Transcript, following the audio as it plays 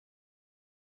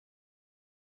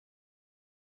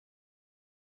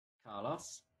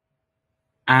Carlos.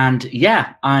 And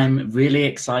yeah, I'm really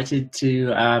excited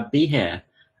to be here.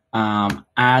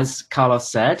 As Carlos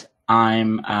said,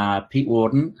 I'm Pete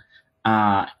Warden.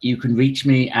 You can reach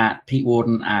me at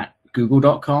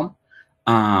petewarden@google.com.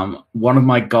 One of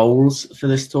my goals for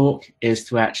this talk is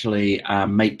to actually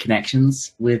make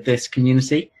connections with this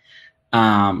community.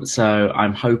 So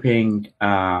I'm hoping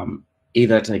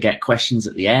either to get questions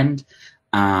at the end,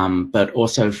 but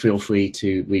also feel free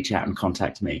to reach out and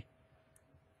contact me.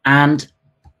 And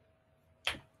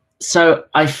so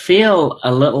I feel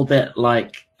a little bit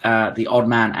like the odd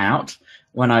man out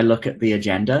when I look at the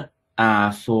agenda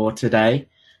for today,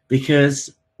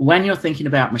 because when you're thinking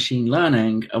about machine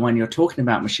learning and when you're talking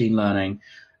about machine learning,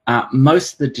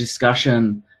 most of the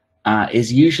discussion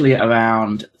is usually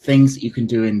around things that you can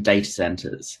do in data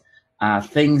centers,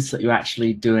 things that you're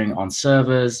actually doing on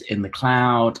servers in the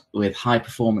cloud with high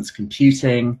performance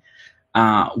computing,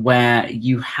 where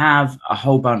you have a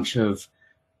whole bunch of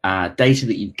data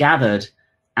that you've gathered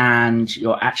and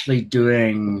you're actually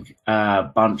doing a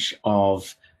bunch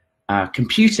of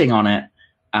computing on it,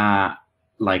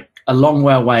 like a long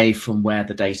way away from where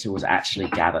the data was actually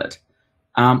gathered.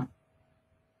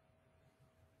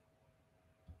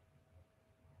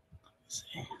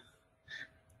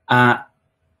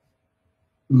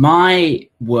 My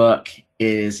work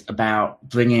is about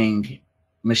bringing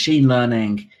machine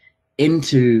learning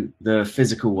into the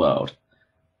physical world.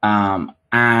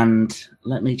 And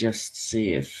let me just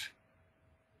see if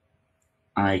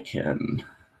I can.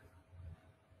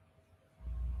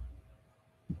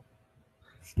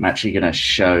 I'm actually going to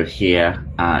show here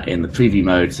in the preview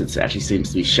mode, so it actually seems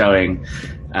to be showing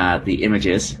the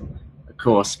images. Of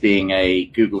course, being a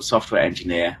Google software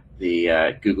engineer,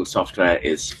 the Google software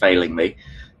is failing me.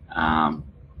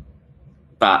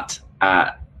 But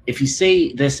if you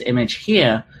see this image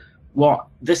here, what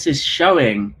this is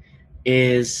showing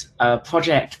is a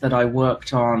project that I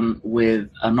worked on with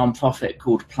a nonprofit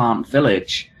called Plant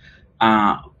Village,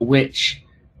 which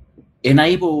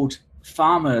enabled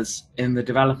farmers in the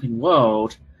developing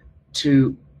world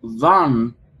to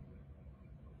run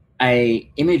an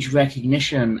image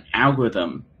recognition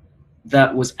algorithm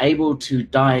that was able to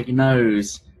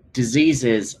diagnose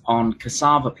diseases on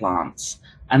cassava plants.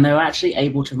 And they were actually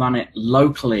able to run it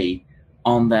locally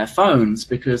on their phones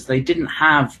because they didn't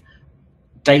have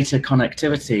data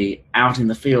connectivity out in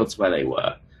the fields where they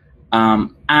were.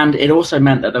 And it also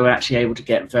meant that they were actually able to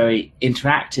get very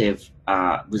interactive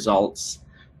results,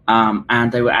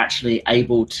 and they were actually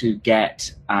able to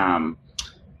get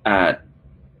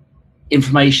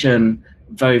information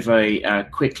very, very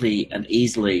quickly and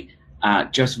easily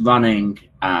just running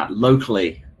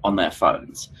locally on their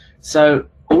phones. So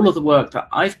all of the work that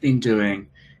I've been doing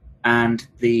and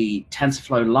the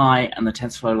TensorFlow Lite and the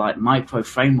TensorFlow Lite Micro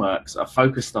frameworks are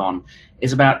focused on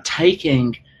is about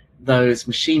taking those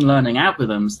machine learning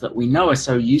algorithms that we know are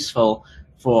so useful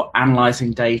for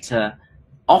analyzing data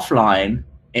offline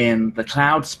in the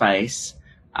cloud space,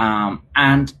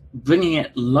 and bringing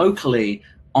it locally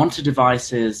onto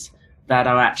devices that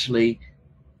are actually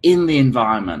in the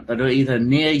environment, that are either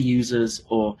near users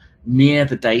or near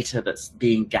the data that's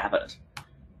being gathered.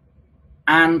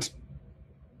 And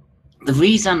the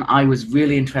reason I was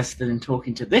really interested in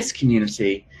talking to this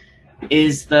community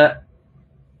is that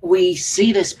we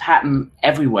see this pattern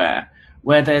everywhere,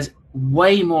 where there's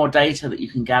way more data that you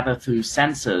can gather through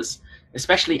sensors,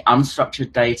 especially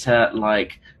unstructured data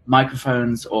like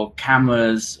microphones or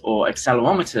cameras or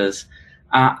accelerometers,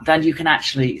 than you can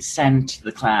actually send to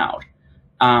the cloud.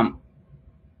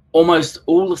 Almost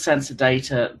all the sensor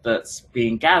data that's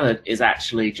being gathered is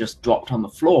actually just dropped on the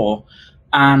floor.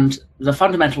 And the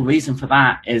fundamental reason for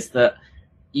that is that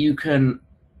you can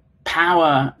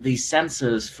power these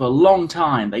sensors for a long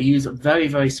time. They use very,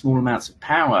 very small amounts of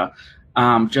power,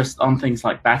 just on things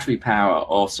like battery power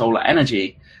or solar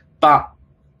energy. But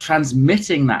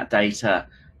transmitting that data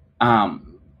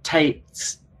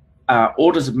takes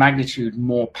orders of magnitude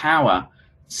more power.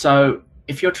 So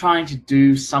if you're trying to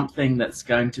do something that's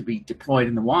going to be deployed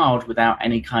in the wild without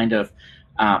any kind of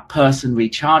person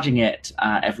recharging it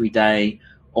every day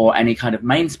or any kind of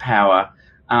mains power,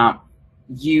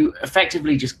 you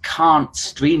effectively just can't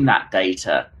stream that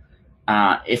data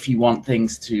if you want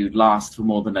things to last for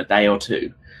more than a day or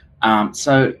two.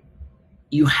 So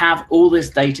you have all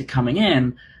this data coming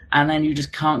in, and then you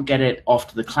just can't get it off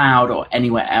to the cloud or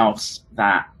anywhere else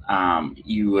that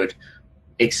you would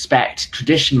expect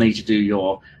traditionally to do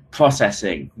your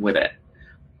processing with it.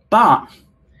 But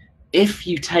if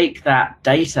you take that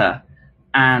data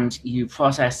and you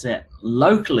process it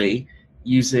locally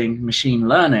using machine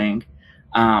learning,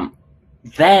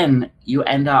 then you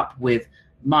end up with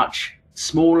much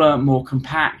smaller, more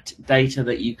compact data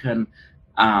that you can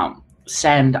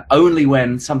send only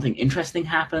when something interesting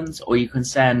happens, or you can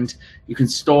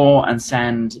store and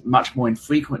send much more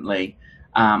infrequently,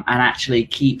 and actually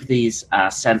keep these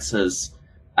sensors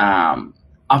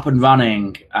up and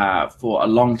running for a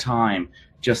long time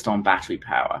just on battery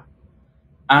power.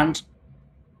 And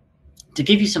to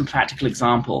give you some practical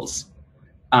examples,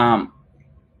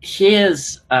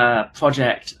 here's a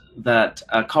project that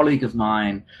a colleague of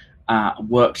mine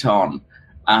worked on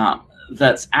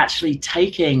that's actually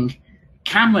taking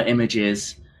camera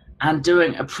images and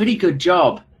doing a pretty good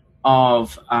job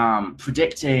of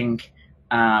predicting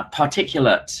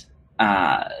particulate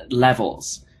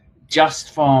levels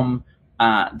just from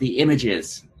the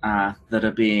images that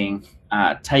are being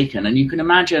taken. And you can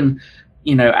imagine,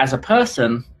 as a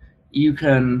person, you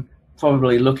can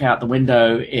probably look out the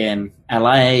window in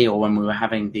LA, or when we were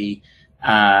having the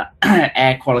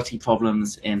air quality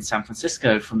problems in San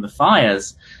Francisco from the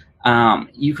fires,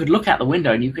 you could look out the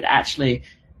window and you could actually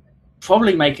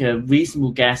probably make a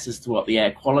reasonable guess as to what the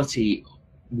air quality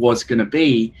was going to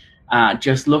be,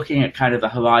 just looking at kind of the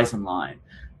horizon line.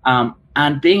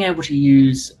 And being able to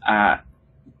use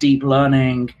deep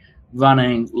learning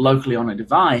running locally on a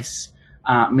device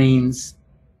means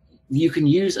you can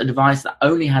use a device that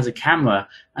only has a camera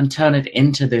and turn it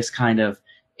into this kind of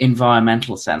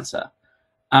environmental sensor.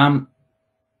 And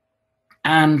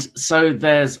so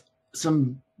there's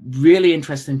some really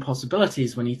interesting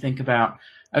possibilities when you think about,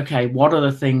 okay, what are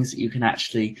the things that you can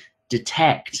actually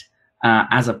detect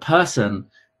as a person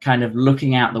kind of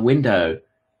looking out the window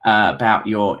about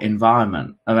your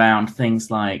environment, around things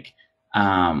like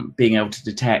being able to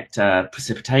detect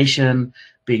precipitation,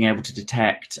 being able to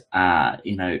detect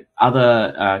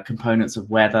other components of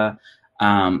weather,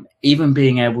 even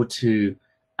being able to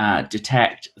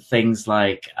detect things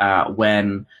like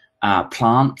when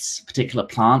particular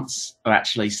plants are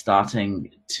actually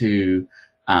starting to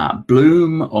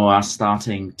bloom or are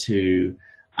starting to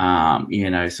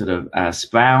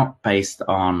sprout based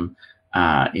on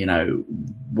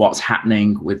what's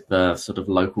happening with the sort of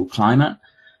local climate.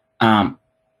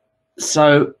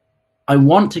 So I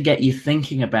want to get you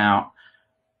thinking about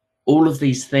all of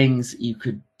these things you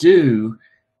could do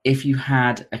if you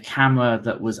had a camera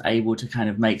that was able to kind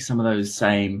of make some of those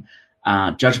same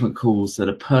judgment calls that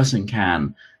a person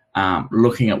can,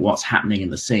 looking at what's happening in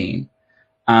the scene.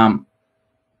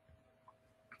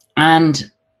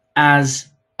 And as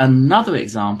another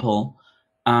example,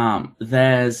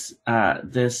 there's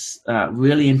this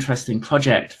really interesting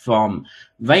project from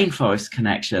Rainforest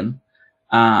Connection,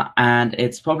 and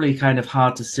it's probably kind of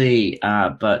hard to see,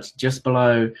 but just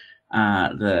below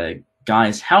the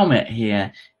guy's helmet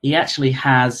here, he actually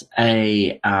has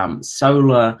a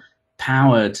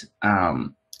solar-powered,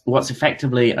 what's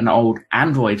effectively an old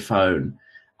Android phone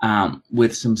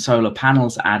with some solar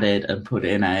panels added and put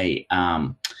in a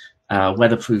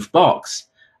weatherproof box.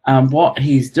 What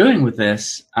he's doing with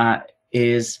this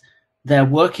is they're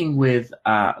working with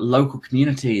local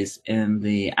communities in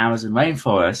the Amazon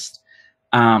rainforest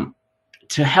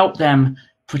to help them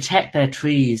protect their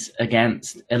trees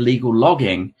against illegal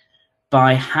logging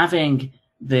by having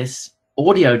this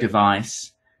audio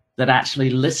device that actually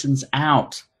listens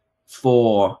out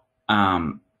for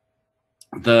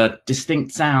the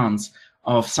distinct sounds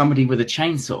of somebody with a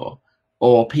chainsaw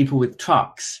or people with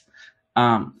trucks.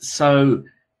 So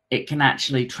it can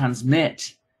actually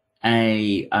transmit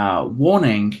a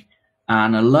warning,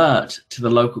 an alert to the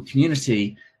local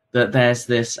community that there's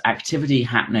this activity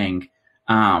happening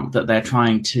that they're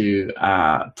trying to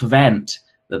prevent,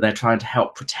 that they're trying to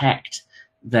help protect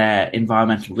their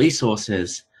environmental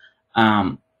resources.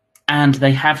 And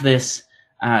they have this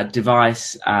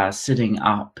device sitting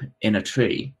up in a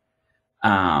tree.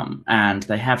 And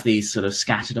they have these sort of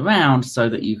scattered around so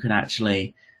that you can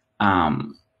actually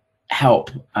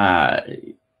help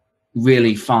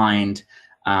really find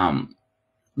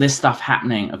this stuff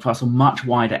happening across a much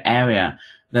wider area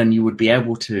than you would be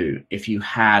able to if you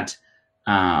had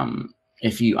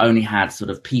if you only had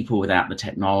sort of people without the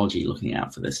technology looking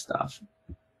out for this stuff.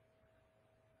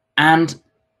 And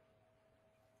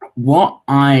what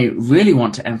I really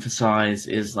want to emphasize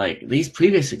is, like, these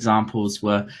previous examples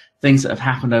were things that have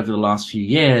happened over the last few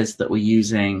years that were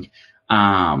using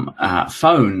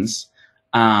phones.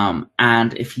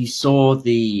 And if you saw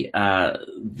the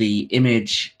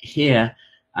image here,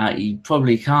 you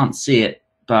probably can't see it,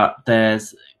 but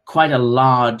there's quite a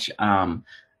large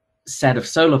set of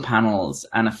solar panels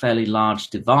and a fairly large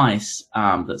device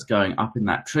that's going up in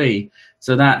that tree.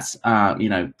 So that's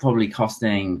probably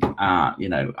costing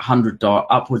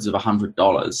upwards of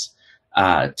 $100.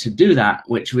 to do that,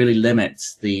 which really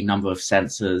limits the number of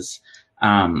sensors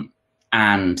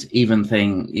and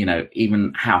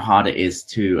even how hard it is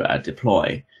to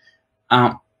deploy.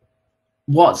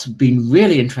 What's been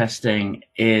really interesting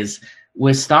is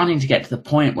we're starting to get to the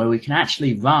point where we can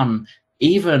actually run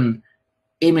even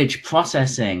image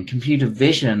processing, computer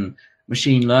vision,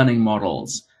 machine learning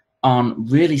models on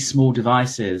really small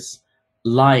devices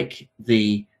like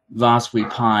the Raspberry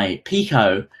Pi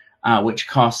Pico, which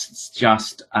costs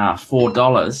just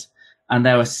 $4. And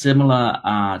there are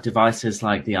similar devices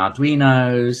like the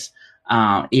Arduinos,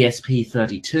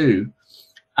 ESP32.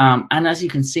 And as you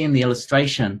can see in the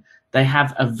illustration, they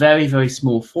have a very, very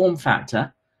small form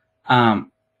factor.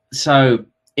 So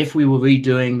if we were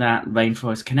redoing that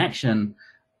rainforest connection,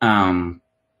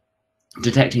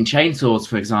 detecting chainsaws,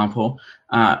 for example,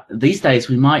 these days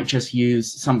we might just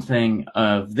use something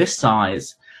of this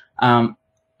size.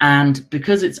 And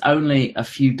because it's only a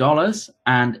few dollars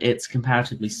and it's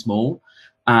comparatively small,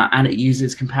 and it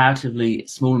uses comparatively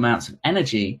small amounts of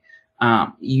energy,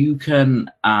 you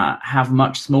can have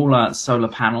much smaller solar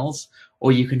panels,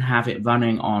 or you can have it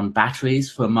running on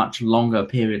batteries for a much longer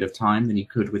period of time than you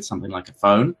could with something like a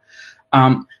phone.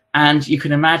 And you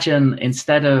can imagine,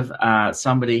 instead of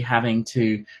somebody having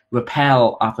to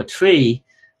rappel up a tree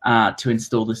to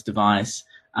install this device,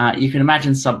 you can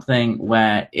imagine something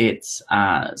where it's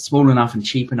small enough and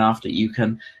cheap enough that you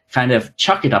can kind of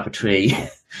chuck it up a tree,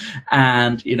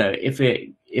 and if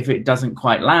it doesn't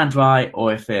quite land right,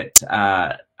 or if it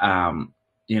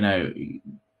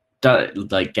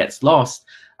gets lost,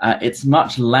 it's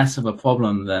much less of a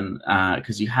problem than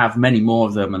because you have many more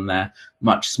of them and they're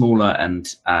much smaller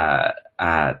and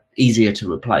easier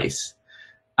to replace.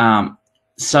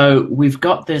 So we've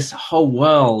got this whole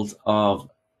world of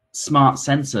smart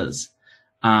sensors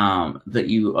that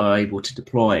you are able to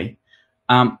deploy.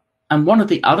 And one of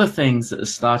the other things that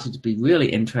has started to be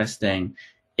really interesting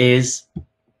is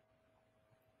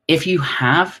if you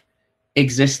have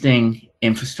existing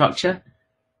infrastructure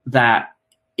that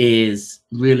is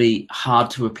really hard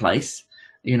to replace,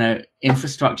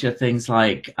 infrastructure, things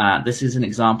like this is an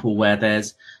example where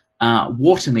there's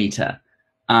water meter,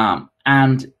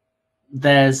 and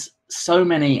there's so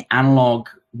many analog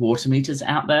water meters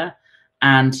out there,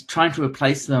 and trying to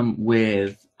replace them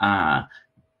with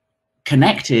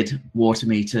connected water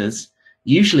meters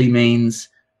usually means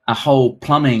a whole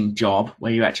plumbing job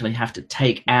where you actually have to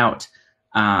take out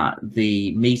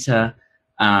the meter.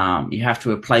 You have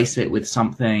to replace it with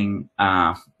something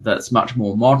that's much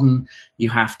more modern. You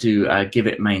have to give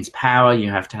it mains power. You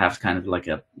have to have kind of like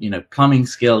a plumbing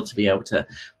skill to be able to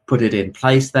put it in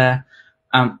place there.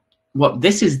 What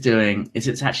this is doing is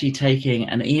it's actually taking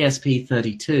an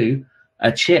ESP32,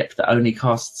 a chip that only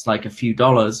costs like a few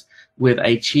dollars, with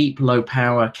a cheap low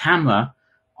power camera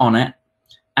on it,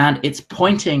 and it's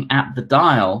pointing at the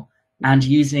dial and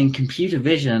using computer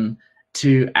vision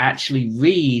to actually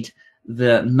read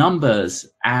the numbers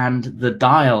and the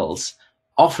dials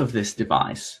off of this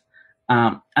device.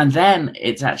 And then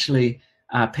it's actually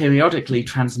periodically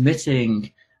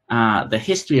transmitting the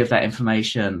history of that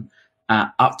information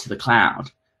up to the cloud.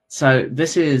 So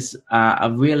this is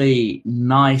a really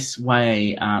nice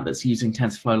way that's using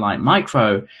TensorFlow Lite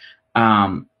Micro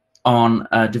on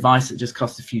a device that just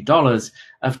costs a few dollars,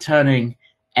 of turning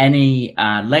any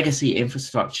legacy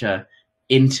infrastructure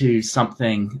into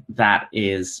something that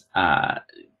is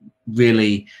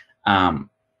really a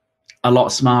lot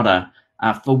smarter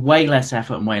for way less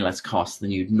effort and way less cost than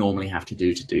you'd normally have to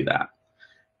do that.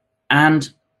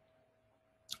 And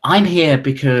I'm here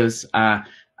because,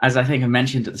 as I think I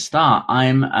mentioned at the start,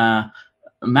 I'm a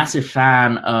massive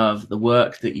fan of the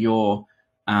work that your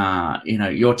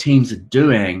teams are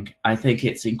doing. I think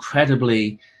it's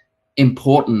incredibly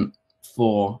important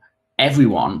for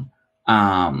everyone,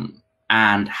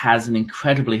 and has an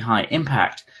incredibly high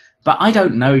impact. But I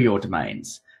don't know your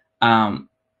domains.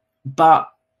 But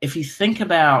if you think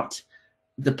about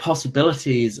the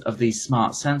possibilities of these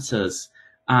smart sensors,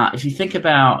 if you think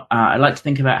about, I like to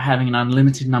think about having an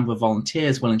unlimited number of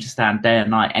volunteers willing to stand day and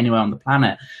night anywhere on the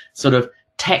planet, sort of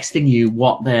texting you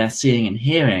what they're seeing and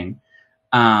hearing.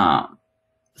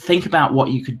 Think about what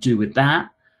you could do with that.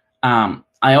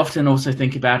 I often also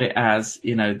think about it as,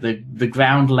 the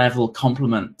ground level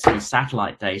complement to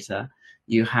satellite data.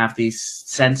 You have these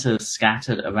sensors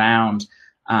scattered around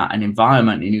an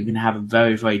environment, and you can have a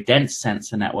very, very dense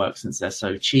sensor network since they're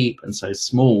so cheap and so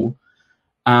small.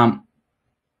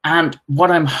 And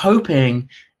what I'm hoping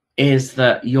is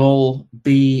that you'll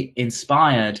be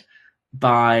inspired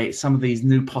by some of these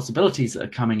new possibilities that are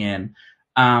coming in,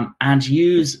 and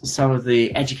use some of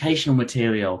the educational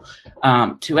material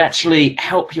to actually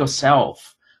help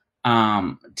yourself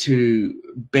to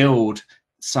build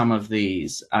some of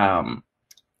these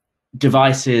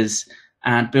devices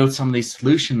and build some of these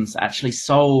solutions that actually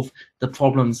solve the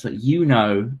problems that you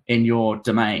know in your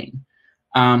domain.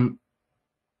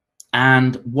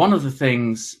 And one of the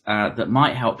things that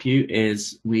might help you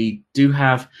is we do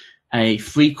have a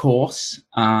free course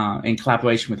in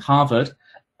collaboration with Harvard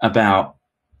about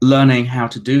learning how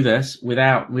to do this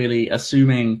without really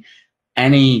assuming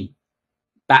any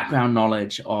background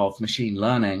knowledge of machine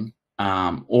learning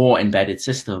or embedded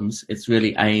systems. It's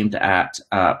really aimed at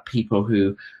people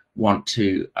who want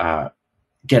to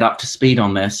get up to speed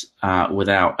on this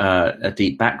without a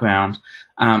deep background.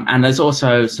 And there's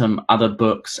also some other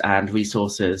books and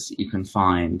resources you can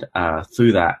find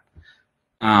through that.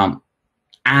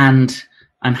 And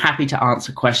I'm happy to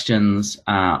answer questions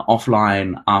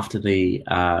offline after the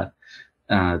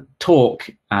talk.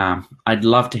 I'd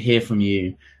love to hear from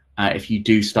you if you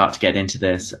do start to get into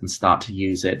this and start to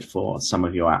use it for some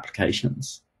of your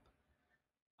applications.